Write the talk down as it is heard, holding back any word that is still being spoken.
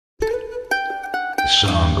This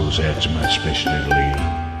song goes out to my special little lady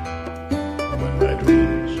who went my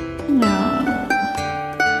dreams. No.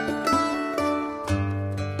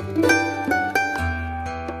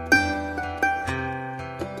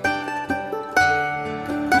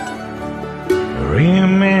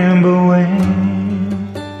 Remember when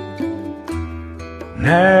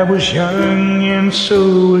I was young and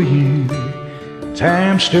so were you.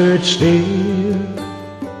 Time stood still.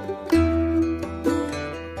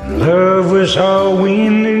 Love was all we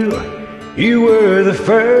knew. You were the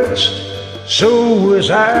first, so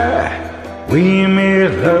was I. We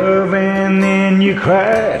made love and then you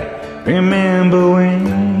cried. Remember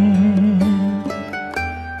when?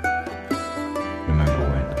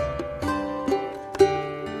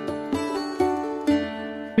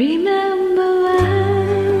 Remember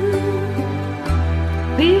when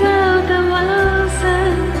we wrote the walls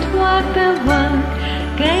and walked the walk,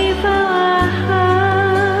 gave our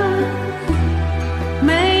hearts,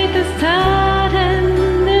 made the start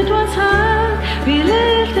and it was hard. We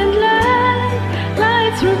lived and learned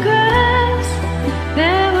right through curves.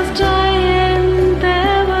 There was joy and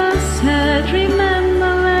there was hurt.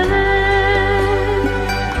 Remember when?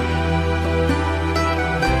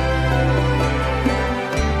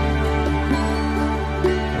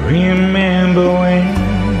 Remember when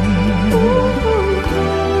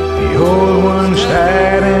the old ones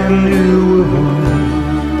died and new were born.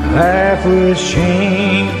 Life was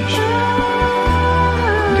changed,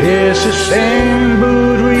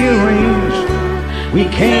 disassembled, rearranged. We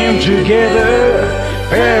came together,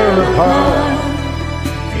 fell apart,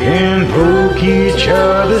 and broke each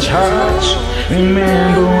other's hearts.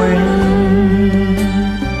 Remember when?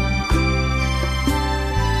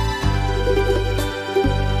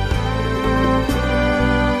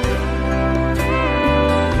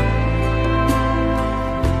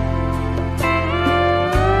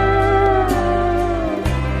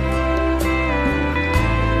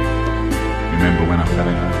 Remember when I fell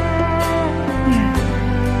in love? Yeah.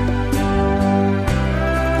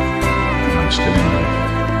 And I'm still in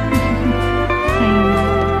love.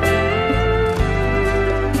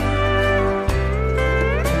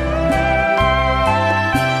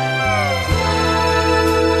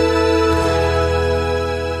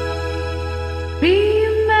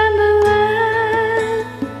 Remember when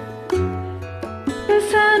the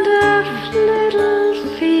sound of little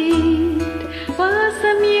feet was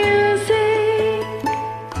the music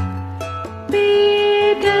we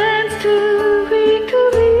danced to week,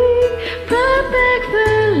 brought back the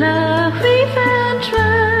love we found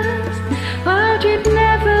trust, what we'd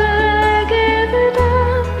never give it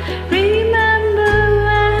up. Remember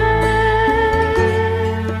when?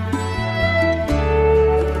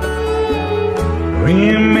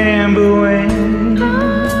 Remember when?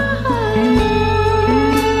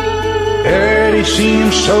 It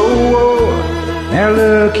seems so old, now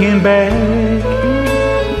looking back,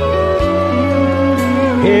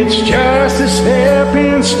 it's just a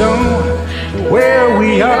stepping stone to where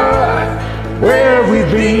we are, where we've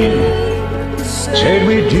been. Said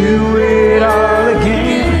we'd do it all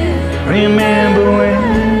again. Remember when?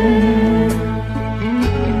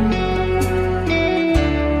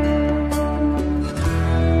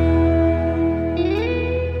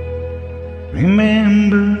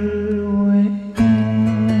 Remember when?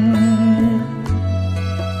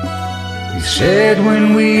 You said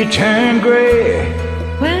when we turned gray,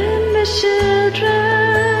 When the children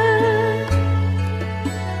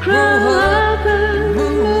grow up and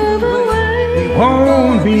move away, we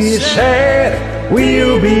won't be sad,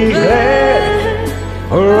 we'll be glad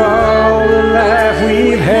for all the life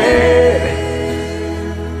we've had.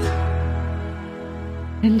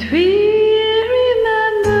 and we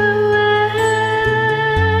remember when.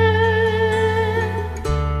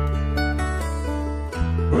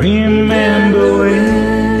 Remember when?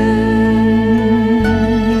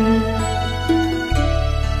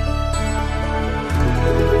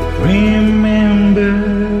 Remember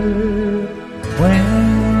when?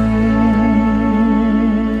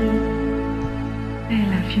 I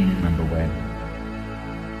love you. Remember when?